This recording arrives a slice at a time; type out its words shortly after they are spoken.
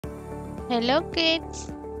Hello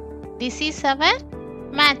kids, this is our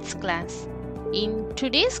maths class. In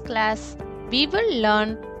today's class, we will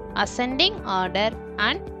learn ascending order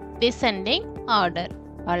and descending order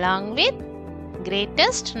along with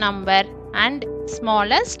greatest number and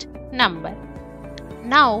smallest number.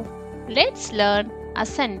 Now, let's learn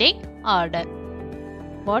ascending order.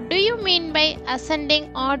 What do you mean by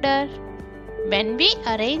ascending order? When we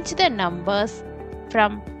arrange the numbers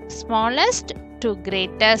from smallest to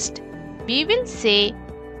greatest, we will say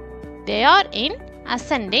they are in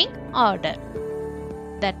ascending order.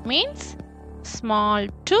 That means small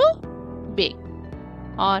to big.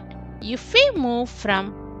 Or if we move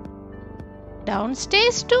from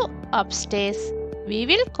downstairs to upstairs, we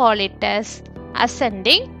will call it as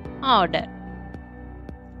ascending order.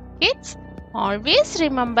 Kids, always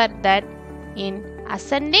remember that in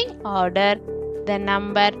ascending order, the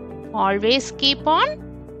number always keep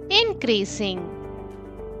on increasing.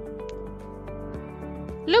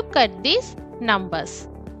 Look at these numbers.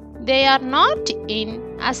 They are not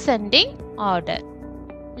in ascending order.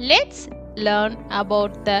 Let's learn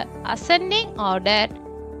about the ascending order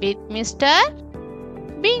with Mr.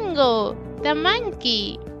 Bingo, the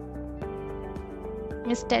monkey.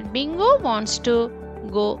 Mr. Bingo wants to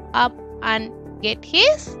go up and get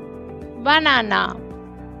his banana.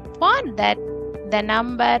 For that, the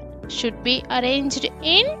number should be arranged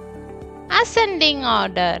in ascending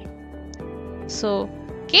order. So,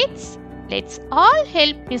 kids, let's all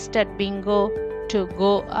help Mr. Bingo to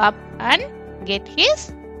go up and get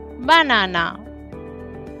his banana.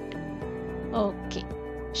 Okay,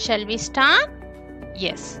 shall we start?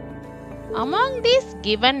 Yes. Among these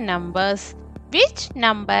given numbers, which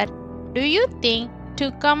number do you think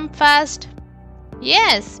to come first?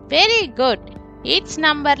 Yes, very good. It's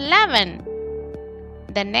number 11.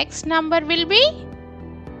 The next number will be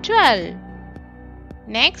 12.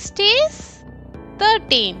 Next is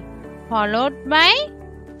 13, followed by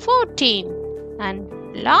 14, and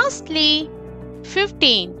lastly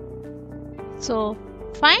 15. So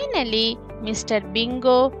finally Mr.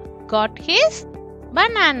 Bingo got his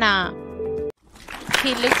banana.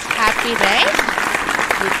 He looks happy, right?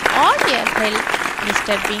 With all your help,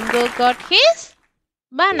 Mr. Bingo got his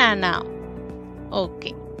banana.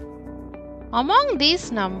 Okay. Among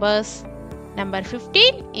these numbers, number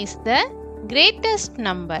 15 is the greatest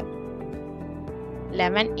number.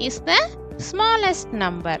 11 is the smallest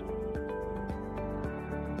number.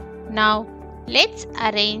 Now, let's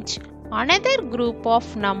arrange another group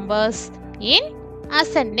of numbers in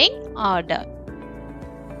ascending order.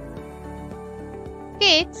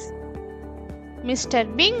 Kids, Mr.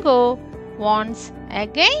 Bingo wants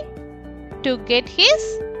again to get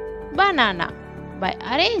his banana by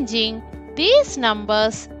arranging these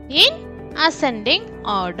numbers in ascending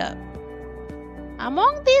order.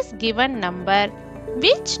 Among these given number,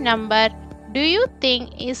 which number do you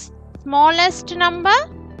think is smallest number?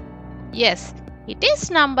 Yes, it is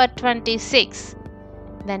number 26.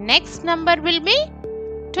 The next number will be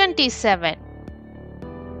 27.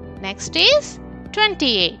 Next is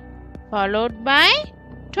 28, followed by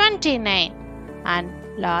 29, and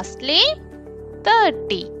lastly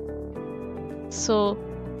 30. So,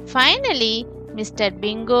 finally, Mr.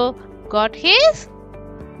 Bingo got his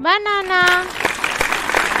banana.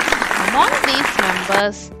 Among these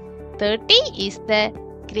numbers, 30 is the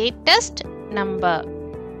greatest number.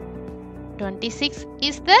 26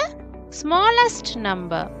 is the smallest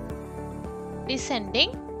number. Descending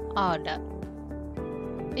order.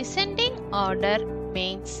 Descending order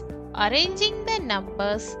means arranging the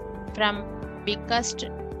numbers from biggest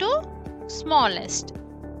to smallest.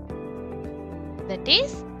 That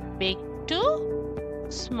is big to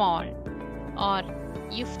small. Or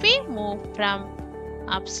if we move from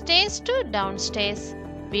upstairs to downstairs,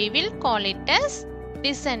 we will call it as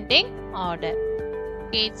descending order.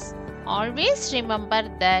 Kids, always remember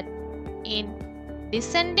that in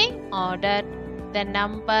descending order, the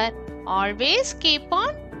number always keep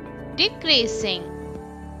on decreasing.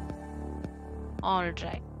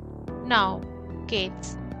 Alright. Now,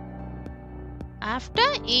 kids, after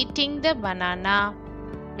eating the banana,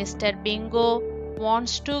 Mr. Bingo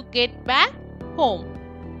wants to get back home.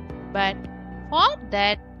 But for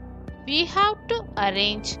that, we have to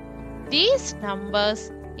arrange these numbers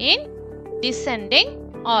in descending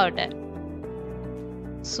order.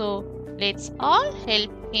 So, let's all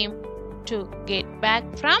help him to get back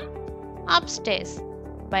from upstairs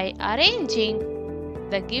by arranging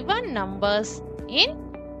the given numbers in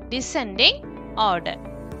descending order.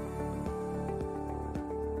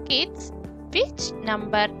 Kids, which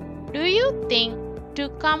number do you think to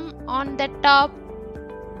come on the top?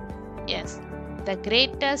 Yes, the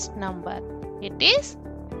greatest number. It is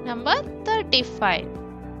number 35.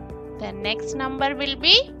 The next number will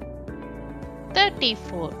be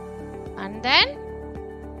 34 and then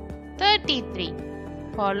 33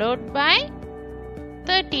 followed by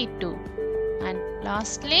 32 and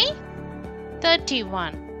lastly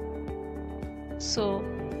 31. So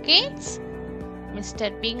kids, Mr.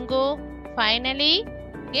 Bingo finally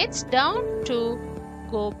gets down to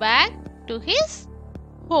go back to his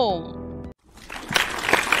home.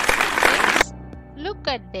 Kids, look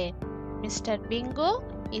at there. Mr. Bingo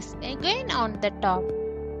is again on the top.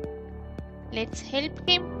 Let's help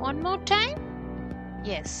him one more time.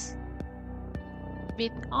 Yes.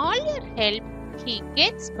 With all your help, he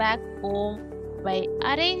gets back home by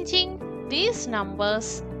arranging these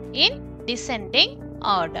numbers in descending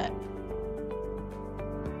order.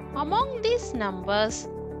 Among these numbers,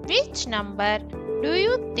 which number do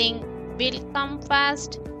you think will come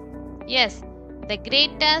first? Yes, the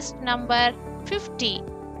greatest number 50.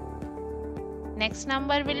 Next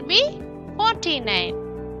number will be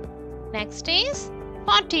 49. Next is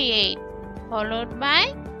 48, followed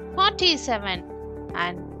by 47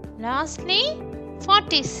 and lastly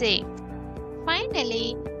 46.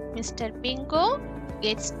 Finally, Mr. Bingo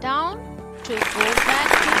gets down to go back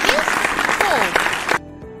to his home.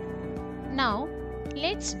 Now,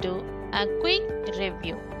 let's do a quick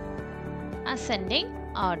review. Ascending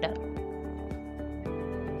order.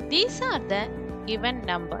 These are the given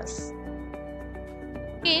numbers.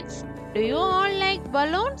 Kids, do you all like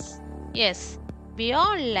balloons? Yes, we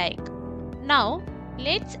all like. Now,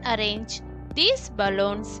 let's arrange these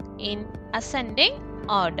balloons in ascending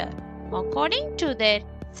order according to their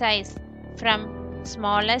size from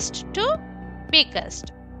smallest to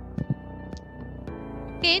biggest.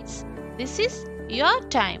 Kids, this is your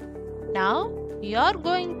time. Now you are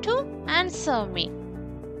going to answer me.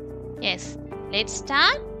 Yes, let's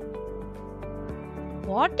start.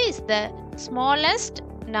 What is the smallest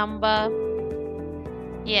number?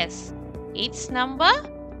 Yes, it's number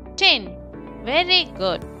 10. Very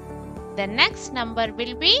good. The next number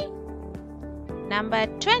will be number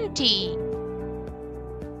 20.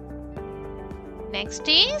 Next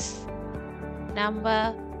is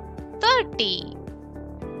number 30.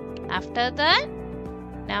 After that,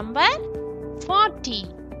 number 40.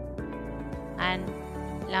 And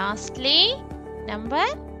lastly, number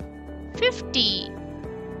 50.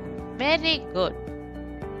 Very good.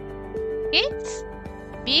 Kids,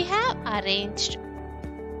 we have arranged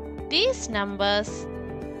these numbers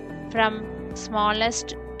from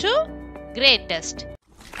smallest to greatest.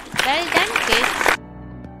 Well done, kids.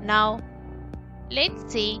 Now,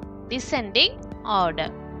 let's see descending order.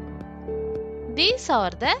 These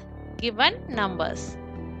are the given numbers.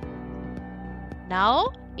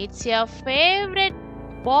 Now, it's your favorite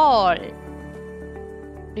ball.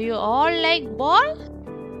 Do you all like ball?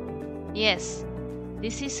 Yes,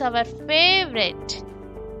 this is our favorite.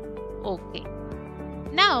 Okay.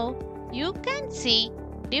 Now, you can see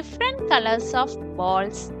different colors of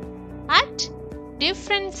balls at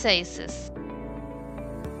different sizes.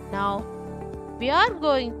 Now, we are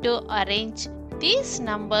going to arrange these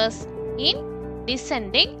numbers in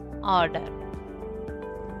descending order.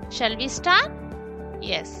 Shall we start?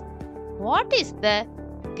 Yes. What is the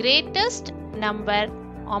greatest number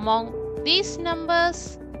among these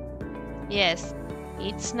numbers? Yes,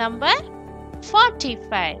 it's number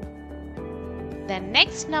 45. The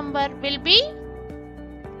next number will be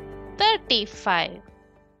 35.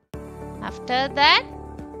 After that,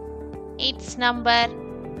 it's number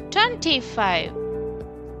 25,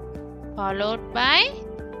 followed by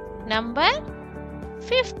number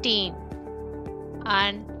 15,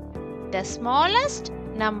 and the smallest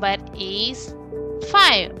number is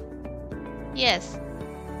 5. Yes.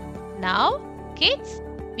 Now, kids,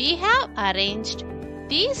 we have arranged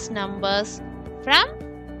these numbers from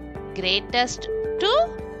greatest to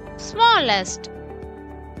smallest.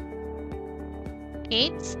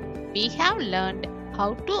 Kids, we have learned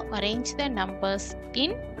how to arrange the numbers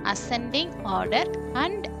in ascending order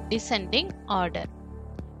and descending order.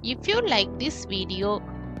 If you like this video,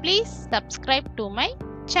 please subscribe to my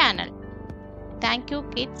channel. Thank you,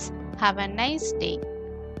 kids. Have a nice day.